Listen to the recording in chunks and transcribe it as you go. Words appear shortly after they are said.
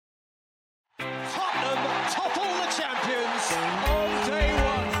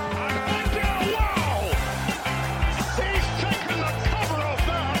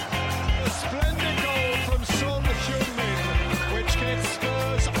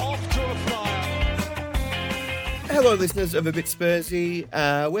Hello, listeners of A Bit Spursy.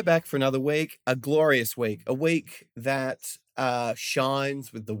 We're back for another week, a glorious week, a week that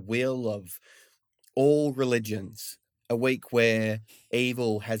shines with the will of all religions, a week where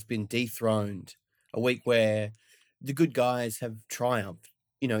evil has been dethroned, a week where the good guys have triumphed.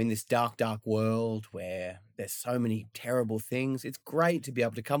 You know, in this dark, dark world where there's so many terrible things, it's great to be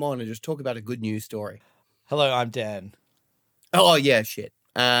able to come on and just talk about a good news story. Hello, I'm Dan. Oh, yeah, shit.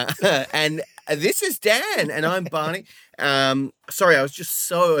 And this is Dan, and I'm Barney. Sorry, I was just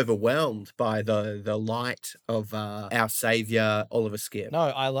so overwhelmed by the light of our saviour, Oliver Skip. No,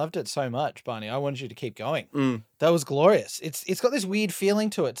 I loved it so much, Barney. I wanted you to keep going. Mm. That was glorious. It's got this weird feeling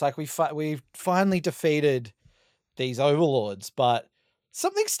to it. It's like we finally defeated these overlords, but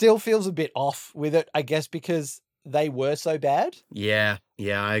something still feels a bit off with it, I guess, because they were so bad. Yeah,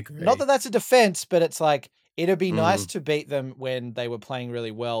 I agree. Not that that's a defense, but it's like, it'd be nice to beat them when they were playing really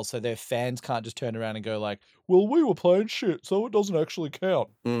well, so their fans can't just turn around and go like, well, we were playing shit, so it doesn't actually count.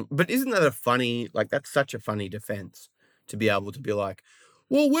 But isn't that a funny, like, that's such a funny defense to be able to be like,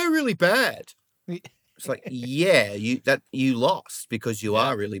 well, we're really bad. It's like, yeah, you lost because you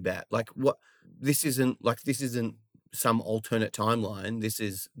are really bad. Like, what? This isn't some alternate timeline. This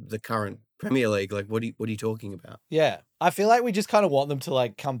is the current Premier League. Like, what are you talking about? Yeah. I feel like we just kind of want them to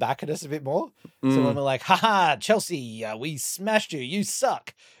like come back at us a bit more. So when we're like, haha, Chelsea, we smashed you. You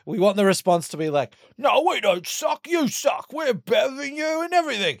suck. We want the response to be like, no, we don't suck. You suck. We're better than you and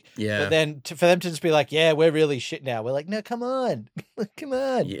everything. Yeah. But then for them to just be like, yeah, we're really shit now. We're like, no, come on. Come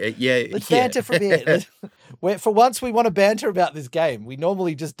on. Yeah. Let's banter for a bit. For once we want to banter about this game. We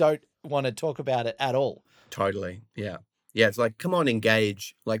normally just don't want to talk about it at all. Totally. Yeah. Yeah. It's like, come on,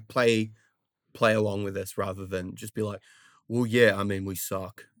 engage, like play along with us rather than just be like, well, yeah, I mean, we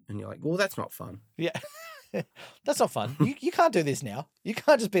suck. And you're like, well, that's not fun. Yeah. That's not fun. You can't do this now. You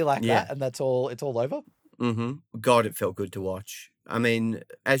can't just be like that and it's all over. Mm-hmm. God, it felt good to watch. I mean,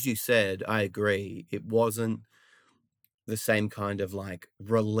 as you said, I agree. It wasn't the same kind of like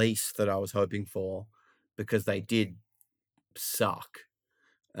release that I was hoping for because they did suck.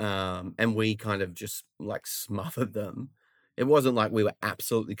 And we kind of just like smothered them. It wasn't like we were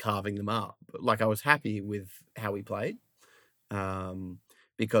absolutely carving them up, but like I was happy with how we played.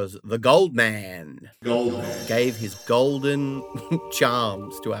 Because the Gold Man gave his golden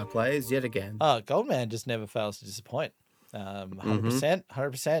charms to our players yet again. Oh, Goldman just never fails to disappoint.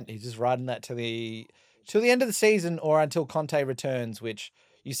 100%. He's just riding that to the end of the season or until Conte returns, which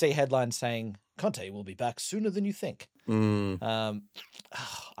you see headlines saying Conte will be back sooner than you think. I'm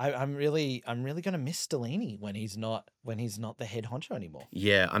really going to miss Stellini when he's not the head honcho anymore.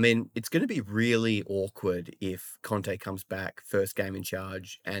 Yeah, I mean, it's going to be really awkward if Conte comes back first game in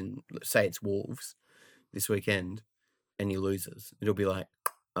charge and say it's Wolves this weekend and he loses. It'll be like,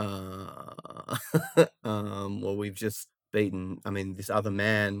 well, we've just beaten. I mean, this other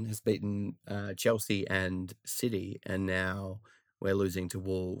man has beaten Chelsea and City, and now we're losing to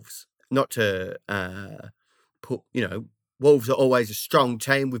Wolves. Not to put, Wolves are always a strong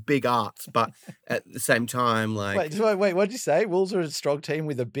team with big arts, but at the same time, like... Wait, what did you say? Wolves are a strong team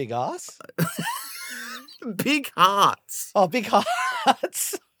with a big ass? Big hearts. Oh, big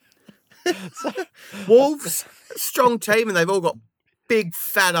hearts. Wolves, strong team, and they've all got big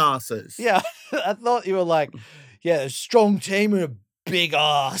fat asses. Yeah, I thought you were like, a strong team with a big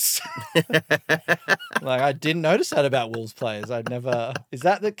ass. Like, I didn't notice that about Wolves players. Is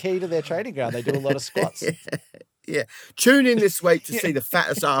that the key to their training ground? They do a lot of squats. Yeah. Tune in this week to see the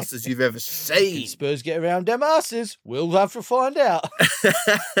fattest asses you've ever seen. If Spurs get around them asses, we'll have to find out.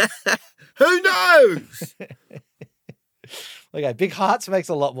 Who knows? Okay, big hearts makes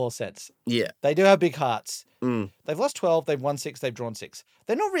a lot more sense. Yeah. They do have big hearts. They've lost 12, they've won 6, they've drawn 6.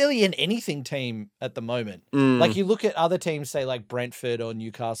 They're not really an anything team at the moment. Like, you look at other teams, say like Brentford or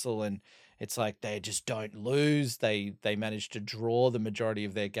Newcastle, and it's like they just don't lose. They manage to draw the majority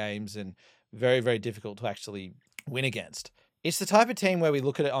of their games and very, very difficult to actually win against. It's the type of team where we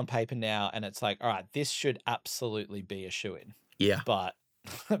look at it on paper now and it's like, all right, this should absolutely be a shoo-in. Yeah. But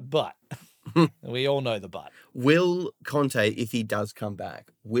we all know the but. Will Conte, if he does come back,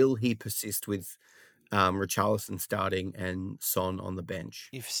 will he persist with Richarlison starting and Son on the bench?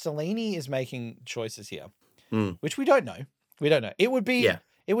 If Stellini is making choices here, which we don't know, it would be,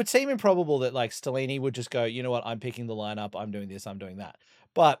 it would seem improbable that like Stellini would just go, you know what, I'm picking the lineup, I'm doing this, I'm doing that.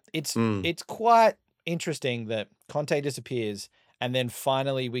 But it's quite interesting that Conte disappears and then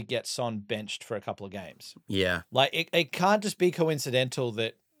finally we get Son benched for a couple of games. Yeah. Like it can't just be coincidental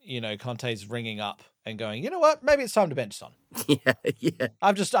that Conte's ringing up and going, you know what, maybe it's time to bench Son. Yeah.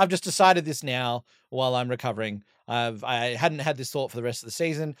 I've just decided this now while I'm recovering. I hadn't had this thought for the rest of the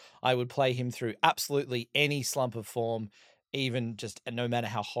season. I would play him through absolutely any slump of form, even just no matter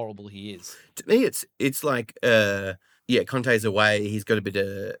how horrible he is. To me, it's like, Conte's away. He's got a bit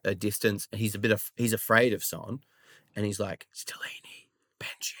of a distance. He's afraid of Son, and he's like, Stellini,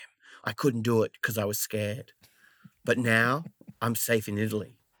 bench him. I couldn't do it because I was scared, but now I'm safe in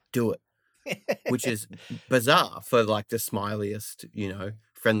Italy. Do it. Which is bizarre for like the smiliest,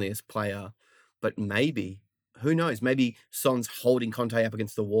 friendliest player. But maybe, who knows? Maybe Son's holding Conte up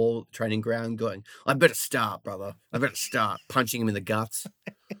against the wall, training ground, going, I better start, brother. I better start, punching him in the guts.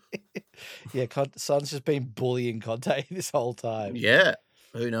 Yeah, Son's just been bullying Conte this whole time. Yeah,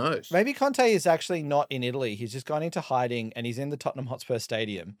 who knows? Maybe Conte is actually not in Italy. He's just gone into hiding and he's in the Tottenham Hotspur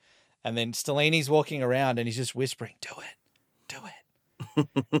Stadium. And then Stellini's walking around and he's just whispering, do it. Do it.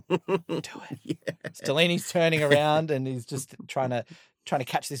 Yeah. Stellini's turning around and he's just trying to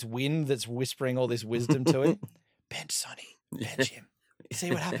catch this wind that's whispering all this wisdom to him. Bench Sonny. Bench him.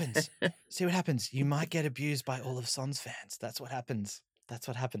 See what happens. See what happens. You might get abused by all of Son's fans. That's what happens.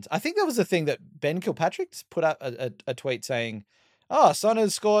 I think that was the thing that Ben Kilpatrick put up a tweet saying, Son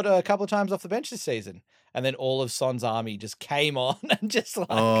has scored a couple of times off the bench this season. And then all of Son's army just came on and just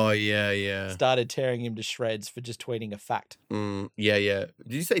started tearing him to shreds for just tweeting a fact. Yeah. Did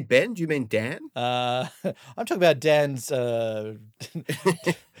you say Ben? Do you mean Dan? I'm talking about Dan's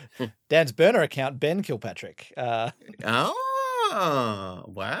burner account, Ben Kilpatrick. Wow.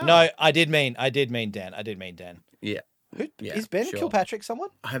 No, I did mean Dan. Yeah. Is Ben Kilpatrick someone?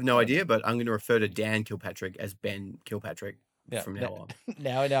 I have no idea, but I'm going to refer to Dan Kilpatrick as Ben Kilpatrick. From now on.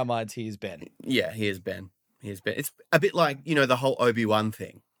 Now in our minds, he is Ben. Yeah, he is Ben. It's a bit like, the whole Obi-Wan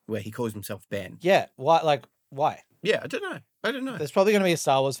thing where he calls himself Ben. Yeah. Why? Yeah, I don't know. There's probably going to be a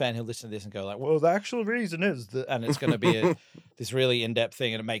Star Wars fan who'll listen to this and go like, well, the actual reason is that, and it's going to be this really in-depth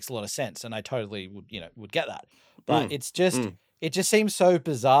thing and it makes a lot of sense. And I totally would get that. But it just seems so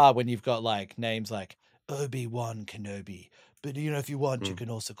bizarre when you've got like names like Obi-Wan Kenobi. But, if you want, you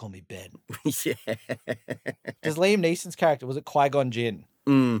can also call me Ben. Yeah. Does Liam Neeson's character, was it Qui-Gon Jinn?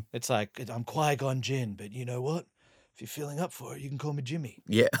 It's like, I'm Qui-Gon Jinn, but you know what? If you're feeling up for it, you can call me Jimmy.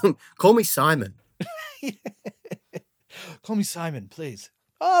 Yeah. Call me Simon. Call me Simon, please.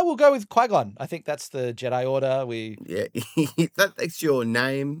 Oh, we'll go with Qui-Gon. I think that's the Jedi Order. Yeah. That's your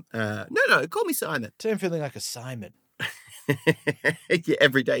name. No, call me Simon. I'm feeling like a Simon. Yeah,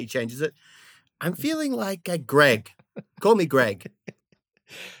 every day he changes it. I'm feeling like a Greg. Call me Greg.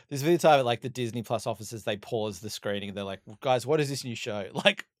 There's been a time at like the Disney Plus offices, they pause the screening and they're like, guys, what is this new show?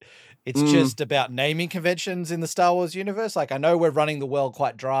 Like, it's just about naming conventions in the Star Wars universe. Like, I know we're running the well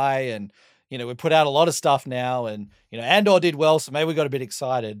quite dry and, we put out a lot of stuff now and, Andor did well, so maybe we got a bit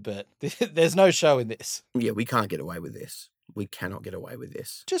excited, but there's no show in this. Yeah, we can't get away with this. We cannot get away with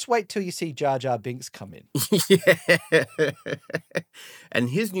this. Just wait till you see Jar Jar Binks come in. Yeah. And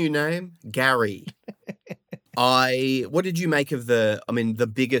his new name, Gary. What did you make of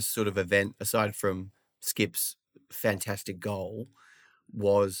the biggest sort of event, aside from Skip's fantastic goal,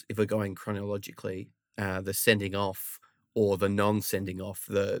 was, if we're going chronologically, the sending off or the non-sending off,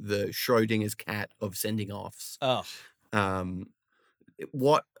 the Schrodinger's cat of sending offs. Oh. I've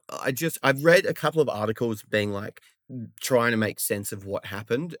read a couple of articles being like, trying to make sense of what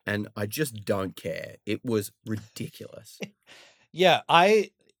happened, and I just don't care. It was ridiculous. Yeah,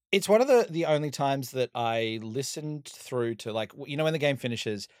 it's one of the only times that I listened through to, like, when the game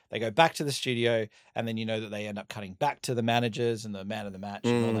finishes, they go back to the studio and then that they end up cutting back to the managers and the man of the match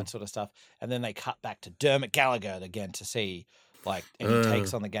and all that sort of stuff. And then they cut back to Dermot Gallagher again to see like any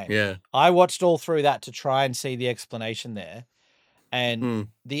takes on the game. Yeah. I watched all through that to try and see the explanation there. And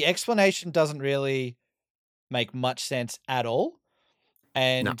the explanation doesn't really make much sense at all.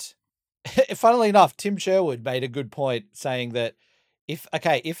 And funnily enough, Tim Sherwood made a good point saying that if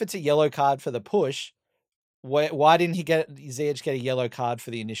it's a yellow card for the push, why didn't Ziyech get a yellow card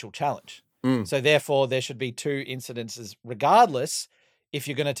for the initial challenge? So therefore, there should be two incidences, regardless. If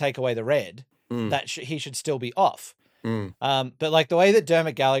you're going to take away the red, that he should still be off. But like the way that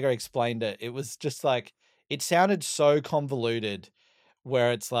Dermot Gallagher explained it, it was just like, it sounded so convoluted,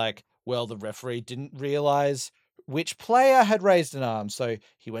 where it's like, well, the referee didn't realize which player had raised an arm. So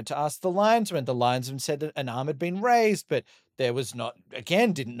he went to ask the linesman. The linesman said that an arm had been raised, but there was not,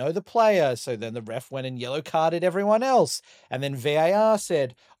 again, didn't know the player. So then the ref went and yellow carded everyone else. And then VAR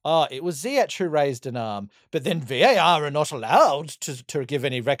said, it was Ziyech who raised an arm. But then VAR are not allowed to give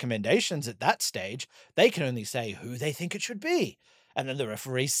any recommendations at that stage. They can only say who they think it should be. And then the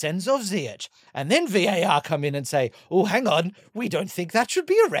referee sends off Ziyech. And then VAR come in and say, oh, hang on, we don't think that should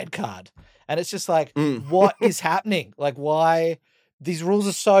be a red card. And it's just like, what is happening? Like, why? These rules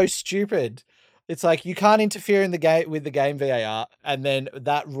are so stupid. It's like you can't interfere in the game with the game VAR, and then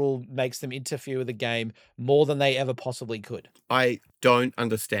that rule makes them interfere with the game more than they ever possibly could. I don't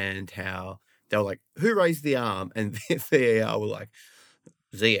understand how they were like, who raised the arm? And VAR were like,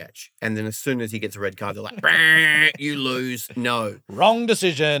 Ziyech. And then as soon as he gets a red card, they're like, "Bah, you lose. No. Wrong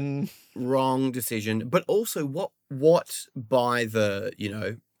decision. Wrong decision. But also what by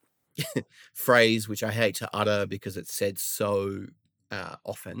the, phrase, which I hate to utter because it's said so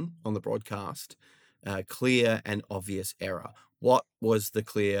often on the broadcast, clear and obvious error. What was the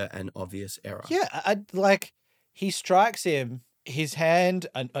clear and obvious error? Yeah, he strikes him, his hand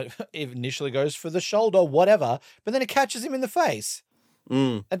initially goes for the shoulder, whatever, but then it catches him in the face.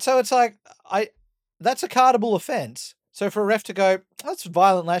 And so it's like, that's a cardable offense. So for a ref to go, that's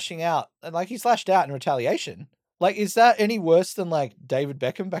violent lashing out, and like he's lashed out in retaliation. Like, is that any worse than like David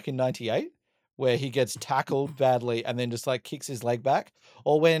Beckham back in 98? Where he gets tackled badly and then just like kicks his leg back?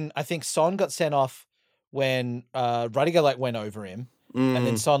 Or when I think Son got sent off when Rudiger like went over him and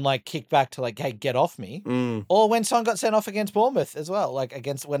then Son like kicked back to like, hey, get off me. Or when Son got sent off against Bournemouth as well, like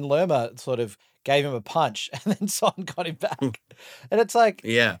against when Lerma sort of gave him a punch and then Son got him back. And it's like,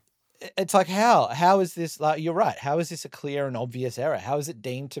 yeah, it's like, how is this, like, you're right. How is this a clear and obvious error? How is it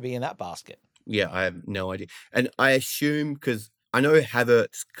deemed to be in that basket? Yeah, I have no idea. And I assume, because I know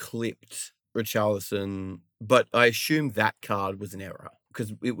Havertz clipped Richarlison, but I assume that card was an error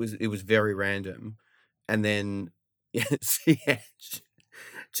because it was very random. And then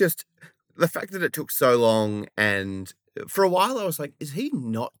just the fact that it took so long, and for a while I was like, is he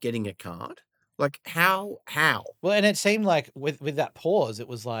not getting a card? Like, how? Well, and it seemed like with that pause, it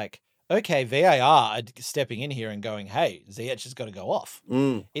was like, okay, VAR are stepping in here and going, hey, Ziyech has got to go off.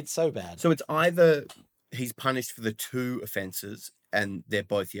 It's so bad. So it's either he's punished for the two offences and they're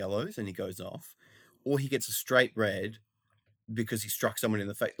both yellows and he goes off, or he gets a straight red because he struck someone in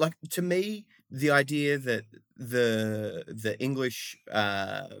the face. Like, to me, the idea that the English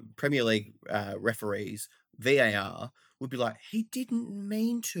Premier League referees, VAR, would be like, he didn't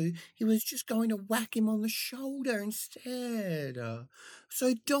mean to. He was just going to whack him on the shoulder instead.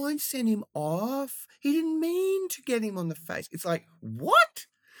 So don't send him off. He didn't mean to get him on the face. It's like, what?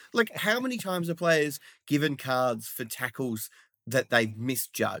 Like, how many times are players given cards for tackles that they've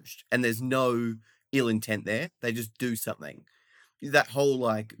misjudged and there's no ill intent there? They just do something. That whole,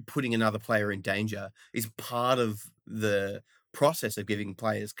 like, putting another player in danger is part of the process of giving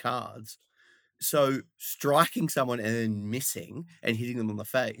players cards. So striking someone and then missing and hitting them on the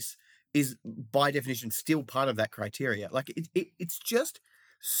face is, by definition, still part of that criteria. Like, it's just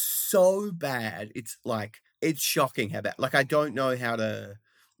so bad. It's like, it's shocking how bad. Like, I don't know how to...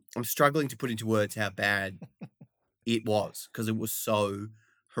 I'm struggling to put into words how bad it was because it was so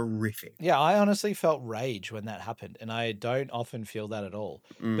horrific. Yeah, I honestly felt rage when that happened, and I don't often feel that at all.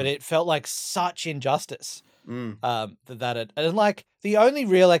 But it felt like such injustice. And like the only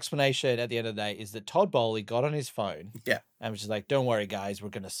real explanation at the end of the day is that Todd Bowley got on his phone, and was just like, "Don't worry, guys, we're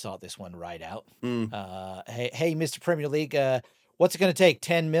going to sort this one right out." Hey, Mr. Premier League, what's it going to take?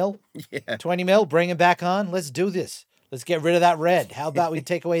 10 mil, 20 mil, bring him back on. Let's do this. Let's get rid of that red. How about we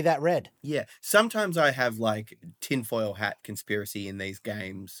take away that red? Yeah. Sometimes I have like tinfoil hat conspiracy in these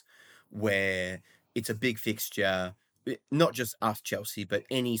games where it's a big fixture, not just us, Chelsea, but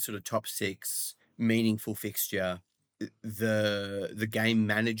any sort of top six meaningful fixture. The game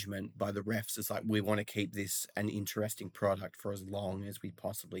management by the refs is like, we want to keep this an interesting product for as long as we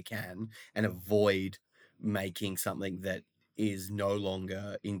possibly can and avoid making something that is no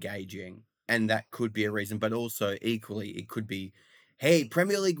longer engaging. And that could be a reason, but also equally it could be, hey,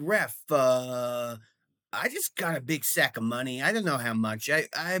 Premier League ref, I just got a big sack of money. I don't know how much.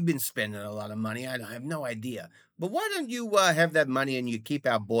 I've been spending a lot of money. I have no idea. But why don't you have that money and you keep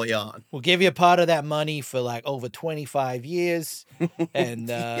our boy on? We'll give you a part of that money for like over 25 years. And,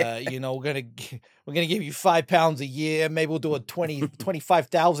 we're going to give you £5 a year. Maybe we'll do a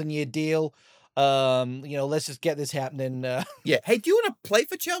 25,000 year deal. Let's just get this happening. Yeah. Hey, do you want to play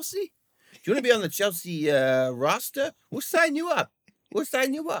for Chelsea? Do you want to be on the Chelsea roster? We'll sign you up.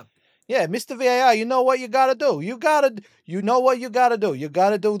 Yeah, Mr. VAR, you know what you got to do. You know what you got to do. You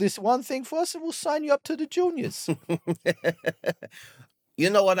got to do this one thing for us and we'll sign you up to the juniors. You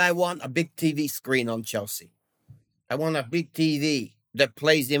know what I want? A big TV screen on Chelsea. I want a big TV that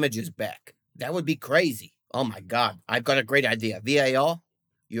plays images back. That would be crazy. Oh, my God. I've got a great idea. VAR,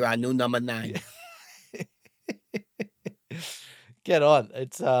 you're our new number 9. Get on.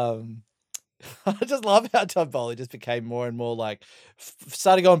 I just love how Todd Bowley just became more and more like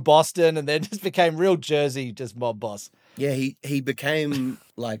started going Boston and then just became real Jersey, just mob boss. Yeah, he became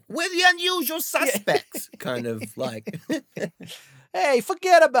like, we're the unusual suspects, kind of like. Hey,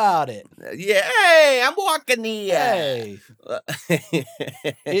 forget about it. Yeah, hey, I'm walking here. Hey.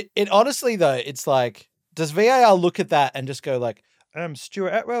 It honestly though, it's like, does VAR look at that and just go like,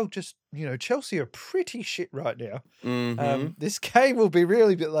 Stuart Atwell, just, Chelsea are pretty shit right now. Mm-hmm. This game will be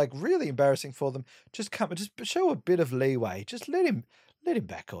really embarrassing for them. Just show a bit of leeway. Just let him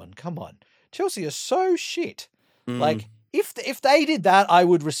back on. Come on. Chelsea are so shit. Like, if they did that, I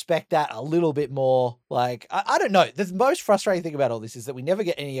would respect that a little bit more. Like, I don't know. The most frustrating thing about all this is that we never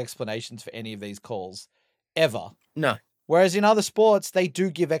get any explanations for any of these calls, ever. No. Whereas in other sports, they do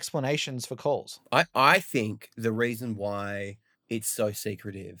give explanations for calls. I think the reason why it's so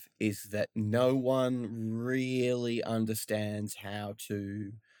secretive is that no one really understands how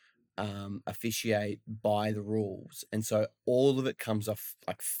to officiate by the rules. And so all of it comes off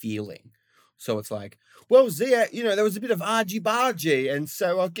like feeling. So it's like, well, Zia, there was a bit of argy-bargy, and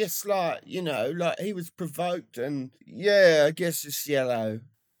so I guess, like he was provoked, and yeah, I guess it's yellow.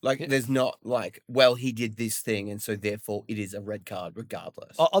 Like, there's not like, well, he did this thing, and so therefore it is a red card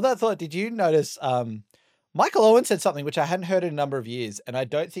regardless. On that thought, did you notice Michael Owen said something which I hadn't heard in a number of years, and I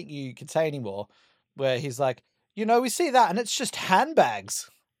don't think you can say anymore, where he's like, we see that, and it's just handbags.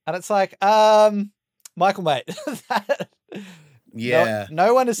 And it's like, Michael, mate, yeah.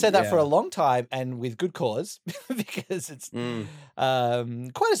 No one has said that for a long time, and with good cause, because it's quite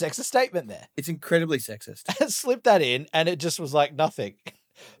a sexist statement there. It's incredibly sexist. Slip that in, and it just was like nothing.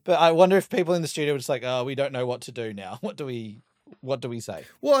 But I wonder if people in the studio were just like, oh, we don't know what to do now. What do we say?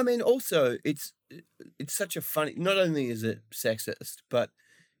 Well, I mean, also, it's such a funny, not only is it sexist, but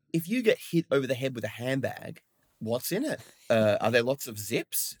if you get hit over the head with a handbag, what's in it? Are there lots of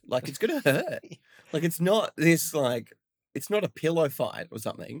zips? Like, it's going to hurt. Like, it's not this, like, it's not a pillow fight or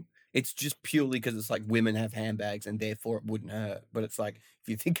something. It's just purely because it's like women have handbags and therefore it wouldn't hurt. But it's like, if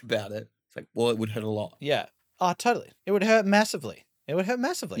you think about it, it's like, well, it would hurt a lot. Yeah. Oh, totally. It would hurt massively.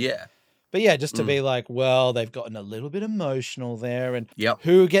 Yeah. But yeah, just to be like, well, they've gotten a little bit emotional there. And Yep.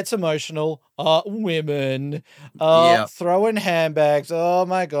 Who gets emotional? Women. Yep. Throwing handbags. Oh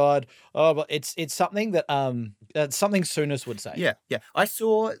my God. Oh, but it's something that something Souness would say. Yeah, yeah. I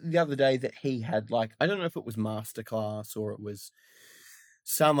saw the other day that he had, like, I don't know if it was Masterclass or it was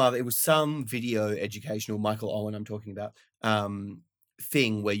some video educational, Michael Owen I'm talking about,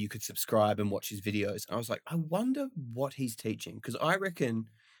 thing where you could subscribe and watch his videos. And I was like, I wonder what he's teaching. Because I reckon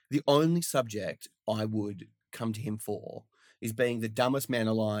the only subject I would come to him for is being the dumbest man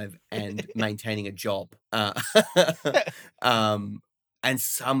alive and maintaining a job. And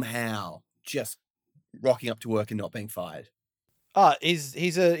somehow just rocking up to work and not being fired.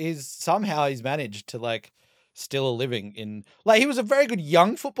 He's somehow he's managed to like still a living in, like, he was a very good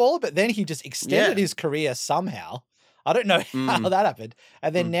young footballer, but then he just extended his career somehow. I don't know how that happened.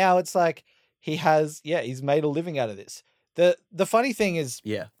 And then now it's like he's made a living out of this. The funny thing is,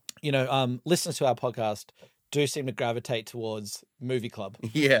 listeners to our podcast do seem to gravitate towards Movie Club.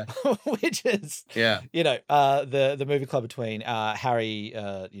 Yeah. Which is, the movie club between Harry,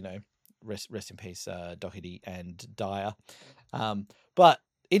 rest in peace, Doherty and Dyer. But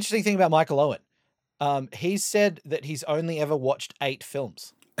interesting thing about Michael Owen, he said that he's only ever watched 8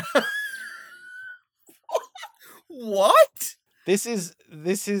 films. What? This is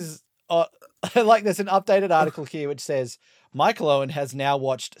like, there's an updated article here which says Michael Owen has now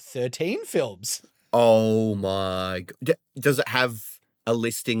watched 13 films. Oh my God. Does it have a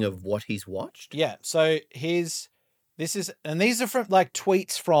listing of what he's watched? Yeah. So these are from like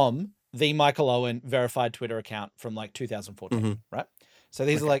tweets from the Michael Owen verified Twitter account from like 2014, right? So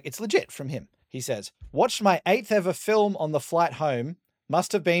these are like, it's legit from him. He says, watched my 8th ever film on the flight home.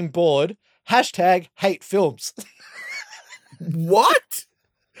 Must have been bored. #hate films. What?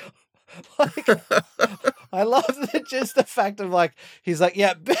 Like, I love just the fact of like, he's like,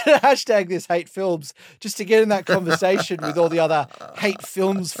 yeah, better # this hate films just to get in that conversation with all the other hate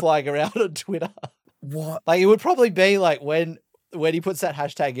films flying around on Twitter. What? Like, it would probably be like when he puts that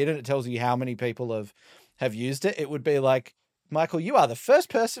hashtag in and it tells you how many people have used it, it would be like, Michael, you are the first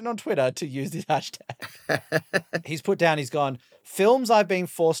person on Twitter to use this hashtag. He's gone, films I've been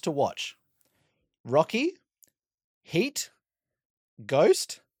forced to watch: Rocky, Heat,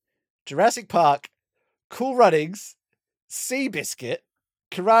 Ghost, Jurassic Park, Cool Runnings, Seabiscuit,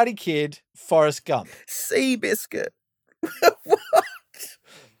 Karate Kid, Forrest Gump. Seabiscuit. What?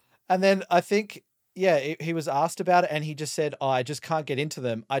 And then I think, he was asked about it and he just said, I just can't get into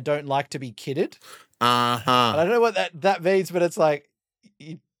them. I don't like to be kidded. And I don't know what that means, but it's like,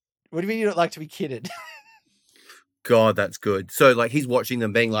 What do you mean you don't like to be kidded? God, that's good. So, like, he's watching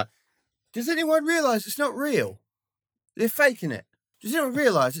them being like, does anyone realise it's not real? They're faking it. Does anyone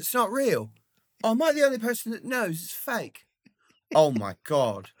realise it's not real? Oh, am I the only person that knows it's fake? Oh, my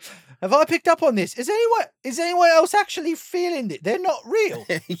God. Have I picked up on this? Is anyone else actually feeling it? They're not real.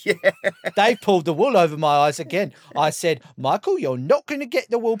 Yeah. They pulled the wool over my eyes again. I said, Michael, you're not going to get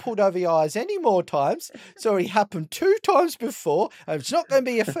the wool pulled over your eyes any more times. It's already happened 2 times before, and it's not going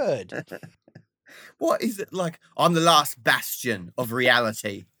to be a third. What is it like? I'm the last bastion of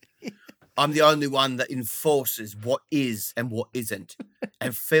reality. I'm the only one that enforces what is and what isn't.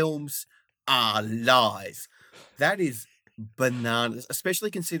 And films are lies. That is bananas, especially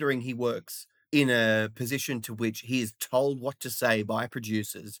considering he works in a position to which he is told what to say by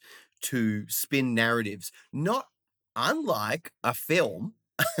producers to spin narratives, not unlike a film.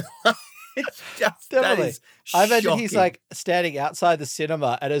 It's just, Definitely. I imagine he's shocking. like standing outside the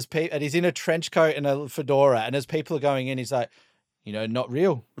cinema and he's in a trench coat and a fedora, and as people are going in, he's like, not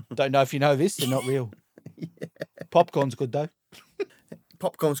real. Don't know if you know this, they're not real. Yeah. Popcorn's good though.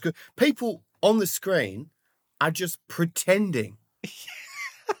 Popcorn's good. People on the screen are just pretending.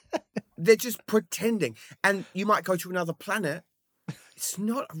 They're just pretending. And you might go to another planet. It's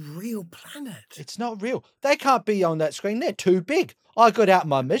not a real planet. It's not real. They can't be on that screen. They're too big. I got out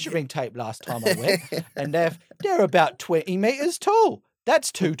my measuring tape last time I went, and they're about 20 meters tall.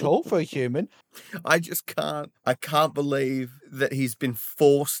 That's too tall for a human. I just can't. I can't believe that he's been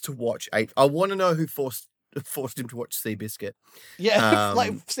forced to watch 8. I want to know who forced him to watch Seabiscuit. Yeah,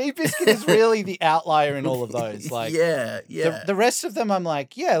 like Seabiscuit is really the outlier in all of those. Like, yeah. The rest of them, I'm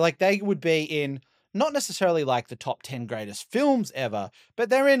like, yeah, like they would be in not necessarily like the top 10 greatest films ever, but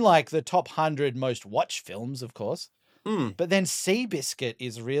they're in like the top 100 most watched films, of course. But then Seabiscuit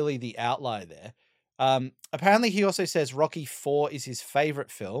is really the outlier there. Apparently, he also says Rocky 4 is his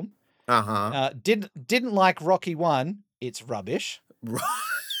favorite film. Didn't like Rocky 1. It's rubbish.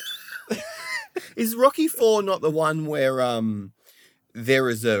 Is Rocky 4 not the one where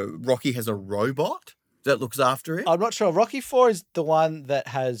Rocky has a robot that looks after him? I'm not sure. Rocky 4 is the one that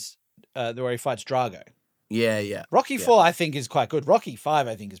has where he fights Drago. Yeah. Rocky 4, I think, is quite good. Rocky 5,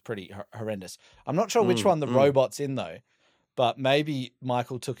 I think, is pretty horrendous. I'm not sure which one the robot's in, though, but maybe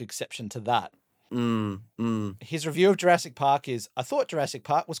Michael took exception to that. His review of Jurassic Park is, I thought Jurassic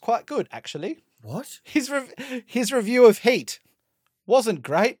Park was quite good, actually. What? His review of Heat wasn't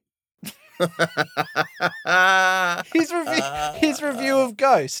great. His review of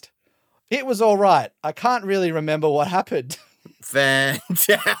Ghost, it was all right. I can't really remember what happened.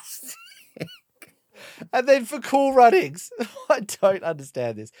 Fantastic. And then for Cool Runnings, I don't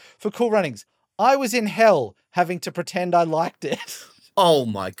understand this. For Cool Runnings, I was in hell having to pretend I liked it. Oh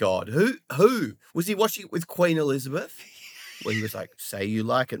my God. Who? Was he watching it with Queen Elizabeth? Well, he was like, say you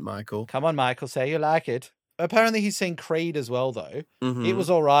like it, Michael. Come on, Michael, say you like it. Apparently he's seen Creed as well, though. It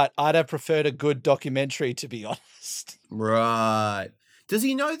was all right. I'd have preferred a good documentary, to be honest. Right. Does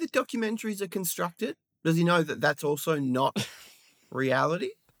he know that documentaries are constructed? Does he know that that's also not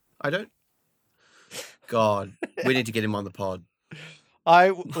reality? I don't. God, we need to get him on the pod.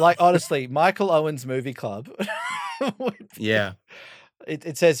 Honestly, Michael Owen's Movie Club. Yeah.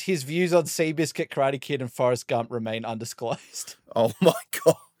 It says his views on Seabiscuit, Karate Kid, and Forrest Gump remain undisclosed. Oh my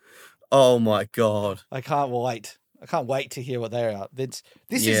God. Oh my God. I can't wait. I can't wait to hear what they are. This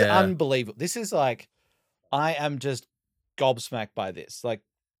is unbelievable. This is like, I am just gobsmacked by this. Like,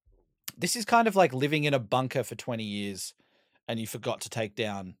 this is kind of like living in a bunker for 20 years and you forgot to take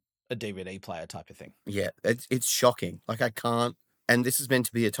down a DVD player type of thing. Yeah, it's shocking. Like, I can't, and this is meant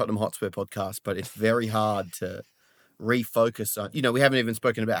to be a Tottenham Hotspur podcast, but it's very hard to refocus on. We haven't even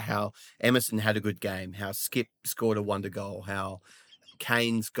spoken about how Emerson had a good game, how Skip scored a wonder goal, how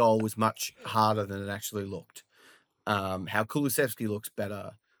Kane's goal was much harder than it actually looked, how Kulusevski looks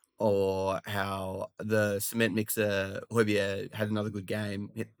better, or how the cement mixer Højbjerg had another good game,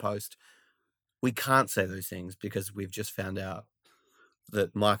 hit the post. We can't say those things because we've just found out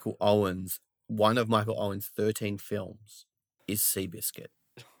that one of Michael Owen's 13 films is Seabiscuit.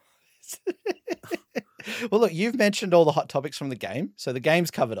 Well, look, you've mentioned all the hot topics from the game, so the game's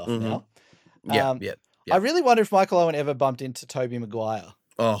covered off now. Yeah. I really wonder if Michael Owen ever bumped into Tobey Maguire.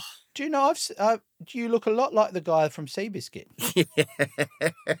 Oh. Do you know, do you look a lot like the guy from Seabiscuit?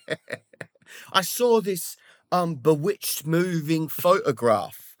 Yeah. I saw this bewitched moving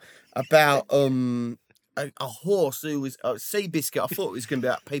photograph about a horse who was Seabiscuit. I thought it was going to be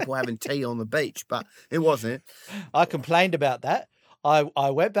about people having tea on the beach, but it wasn't. I complained about that. I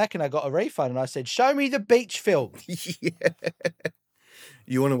went back and I got a refund and I said, show me the beach film. Yeah.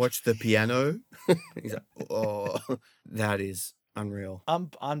 You want to watch the piano? He's like, oh, that is Unreal.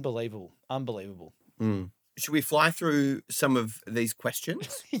 Unbelievable. Should we fly through some of these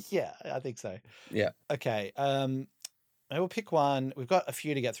questions? Yeah, I think so. Yeah. Okay. Maybe we'll pick one. We've got a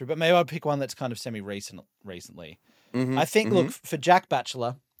few to get through, but maybe I'll pick one that's kind of recently. Mm-hmm. I think, look, for Jack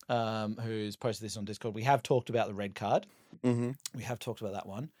Batchelor, who's posted this on Discord, we have talked about the red card. Mm-hmm. We have talked about that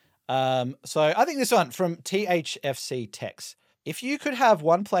one. So I think this one from THFC Tex. If you could have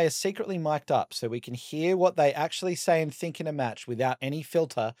one player secretly mic'd up so we can hear what they actually say and think in a match without any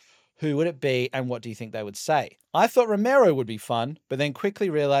filter, who would it be and what do you think they would say? I thought Romero would be fun, but then quickly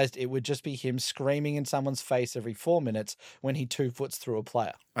realized it would just be him screaming in someone's face every 4 minutes when he 2-foots through a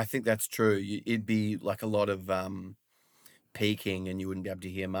player. I think that's true. It'd be like a lot of peaking and you wouldn't be able to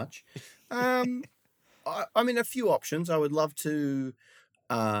hear much. I mean, a few options. I would love to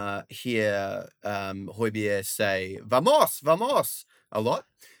hear Højbjerg say vamos a lot.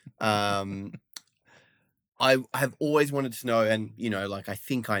 I have always wanted to know, and like I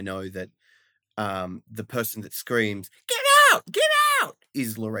think I know that the person that screams get out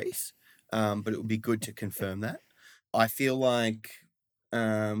is Lloris, but it would be good to confirm that. I feel like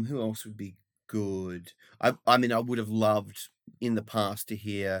who else would be good? I mean, I would have loved in the past to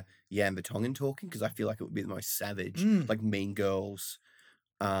hear Jan Vertonghen talking, because I feel like it would be the most savage, like Mean Girls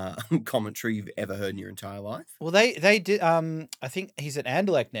commentary you've ever heard in your entire life. Well, they did. I think he's at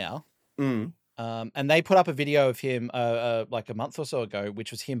Anderlecht now. And they put up a video of him like a month or so ago,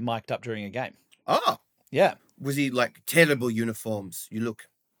 which was him mic'd up during a game. Oh, yeah. Was he like, terrible uniforms? You look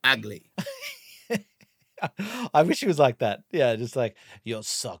ugly. I wish he was like that. Yeah, just like, your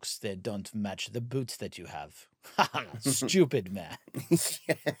socks, they don't match the boots that you have. Stupid man.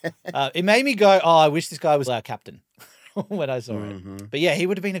 It made me go, oh, I wish this guy was our captain when I saw it. But yeah, he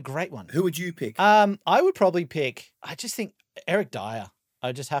would have been a great one. Who would you pick? I would probably pick, I just think Eric Dyer.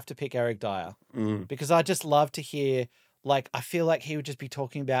 I just have to pick Eric Dyer because I just love to hear, like, I feel like he would just be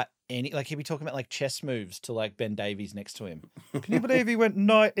talking about he'd be talking about like chess moves to like Ben Davies next to him. Can you believe he went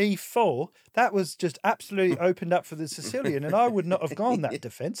knight e4? That was just absolutely opened up for the Sicilian, and I would not have gone that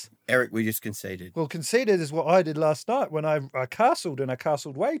defense. Eric, we just conceded. Well, conceded is what I did last night when I castled, and I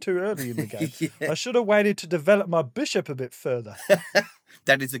castled way too early in the game. I should have waited to develop my bishop a bit further.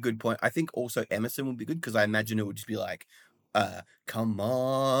 That is a good point. I think also Emerson would be good, because I imagine it would just be like, come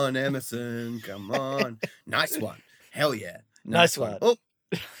on, Emerson, come on. Nice one. Hell yeah. Nice one. Oh,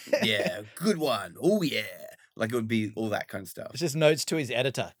 yeah, good one. Oh, yeah. Like, it would be all that kind of stuff. It's just notes to his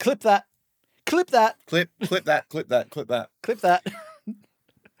editor. Clip that. Clip that. Clip that. Clip that. Clip that. Clip that.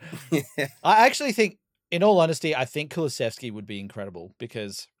 I actually think, in all honesty, I think Kulusevski would be incredible,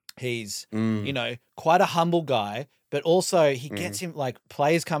 because he's, quite a humble guy, but also he gets him, like,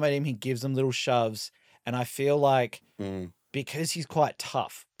 players come at him, he gives them little shoves. And I feel like because he's quite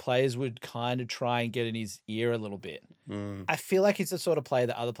tough, players would kind of try and get in his ear a little bit. I feel like he's the sort of player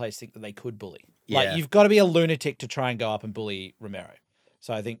that other players think that they could bully. Yeah. Like, you've got to be a lunatic to try and go up and bully Romero.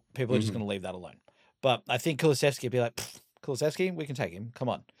 So I think people are just going to leave that alone. But I think Kulusevski would be like, Kulusevski, we can take him. Come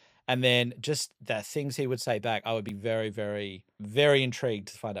on. And then just the things he would say back, I would be very, very, very intrigued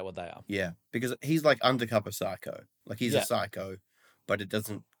to find out what they are. Yeah, because he's like undercover psycho. Like, he's a psycho, but it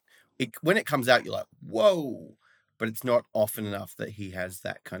doesn't... when it comes out, you're like, whoa, but it's not often enough that he has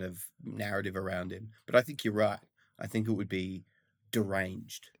that kind of narrative around him. But I think you're right. I think it would be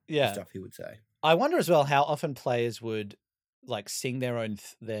deranged, the stuff he would say. I wonder as well how often players would like sing their own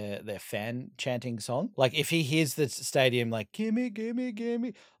their fan chanting song. Like, if he hears the stadium like, gimme, gimme,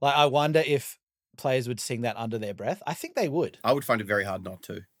 gimme. Like, I wonder if players would sing that under their breath. I think they would. I would find it very hard not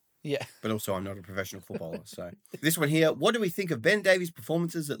to. Yeah. But also, I'm not a professional footballer. So this one here, what do we think of Ben Davies'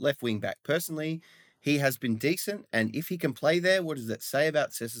 performances at left wing back? Personally, he has been decent. And if he can play there, what does that say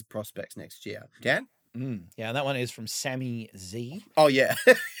about Ces's prospects next year? Dan? Yeah, and that one is from Sammy Z. Oh, yeah.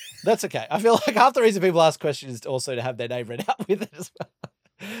 That's okay. I feel like half the reason people ask questions is also to have their name read out with it as well.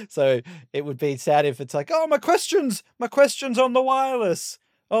 So it would be sad if it's like, oh, my question's on the wireless.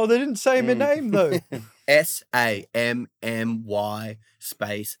 Oh, they didn't say my name, though. SAMMY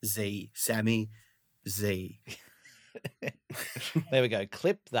space Z. Sammy Z. There we go.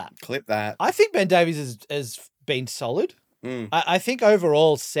 Clip that. Clip that. I think Ben Davies has been solid. I think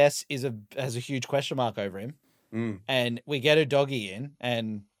overall Cess has a huge question mark over him. And we get a doggy in,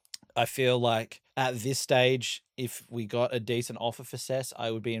 and I feel like at this stage, if we got a decent offer for Cess, I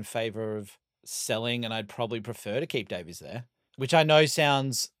would be in favour of selling, and I'd probably prefer to keep Davies there, which I know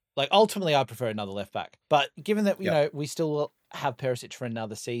sounds like ultimately I prefer another left back. But given that, you know, we still have Perisic for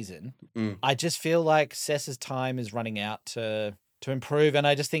another season, I just feel like Cess's time is running out to improve. And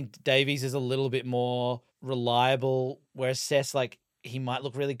I just think Davies is a little bit more reliable, whereas Cess, like, he might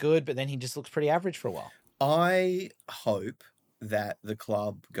look really good, but then he just looks pretty average for a while. I hope that the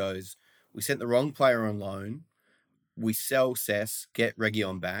club goes, we sent the wrong player on loan, we sell Cess, get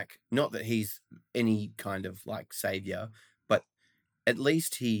Reguilon back. Not that he's any kind of like savior, but at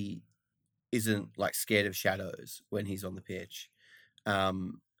least he isn't like scared of shadows when he's on the pitch.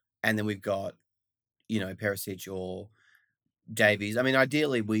 And then we've got, Perisic or Davies. I mean,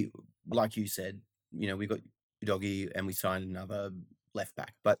 ideally, we, like you said, we got Doggy and we signed another left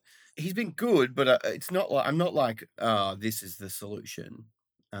back, but he's been good. But it's not like I'm not like, this is the solution.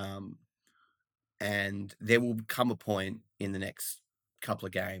 And there will come a point in the next couple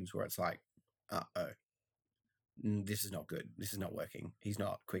of games where it's like, this is not good. This is not working. He's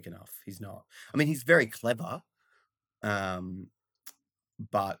not quick enough. He's not. I mean, he's very clever,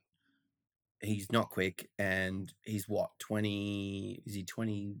 but he's not quick. And he's what, 20? Is he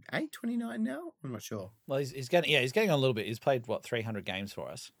 28, 29 now? I'm not sure. Well, he's getting on a little bit. He's played 300 games for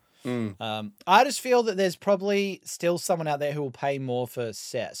us. I just feel that there's probably still someone out there who will pay more for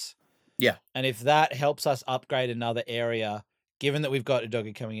Cess. Yeah. And if that helps us upgrade another area, given that we've got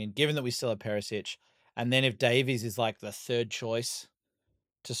Udogie coming in, given that we still have Perisic, and then if Davies is like the third choice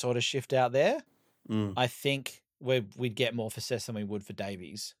to sort of shift out there, I think we'd get more for Cess than we would for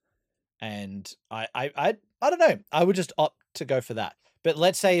Davies. And I don't know. I would just opt to go for that. But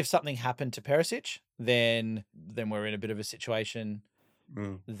let's say if something happened to Perisic, then we're in a bit of a situation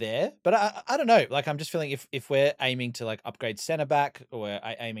there. But I don't know. Like, I'm just feeling if we're aiming to like upgrade centre back, or we're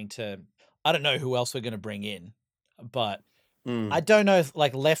aiming to, I don't know who else we're going to bring in, but I don't know if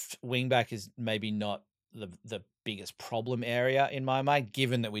like left wing back is maybe not the biggest problem area in my mind,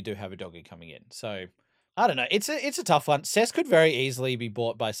 given that we do have a doggy coming in. So I don't know. It's a tough one. Cess could very easily be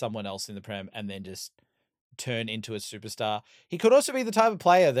bought by someone else in the Prem and then just turn into a superstar. He could also be the type of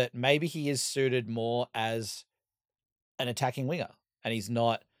player that maybe he is suited more as an attacking winger. And he's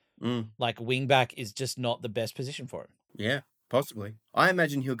not, like, wing-back is just not the best position for him. Yeah, possibly. I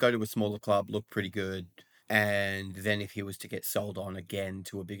imagine he'll go to a smaller club, look pretty good, and then if he was to get sold on again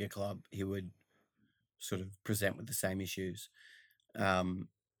to a bigger club, he would sort of present with the same issues.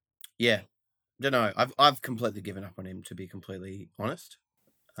 Yeah, don't know. I've completely given up on him, to be completely honest.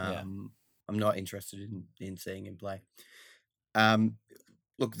 I'm not interested in seeing him play.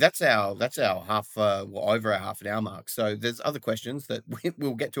 Look, that's our half, over our half an hour mark. So there's other questions that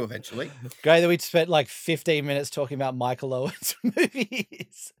we'll get to eventually. Great that we spent like 15 minutes talking about Michael Owen's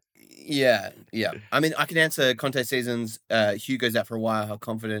movies. Yeah. I mean, I can answer Conte seasons. Hugo's out for a while. How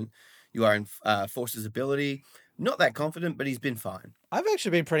confident you are in Forster's ability? Not that confident, but he's been fine. I've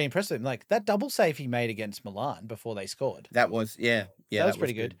actually been pretty impressed with him. Like that double save he made against Milan before they scored. That was, that was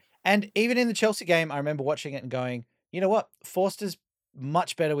pretty good. And even in the Chelsea game, I remember watching it and going, you know what? Forster's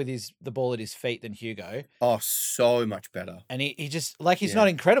much better with the ball at his feet than Hugo. Oh, so much better. And he just like he's not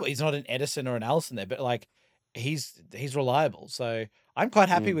incredible. He's not an Edison or an Alisson there, but like he's reliable. So I'm quite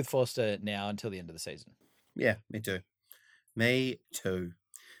happy with Forster now until the end of the season. Yeah, me too.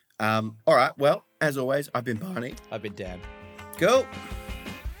 All right. Well, as always, I've been Barney. I've been Dan. Cool.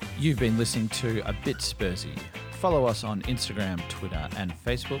 You've been listening to A Bit Spursy. Follow us on Instagram, Twitter, and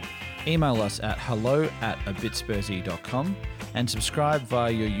Facebook. Email us at hello@abitspursy.com and subscribe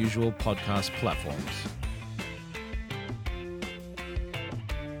via your usual podcast platforms.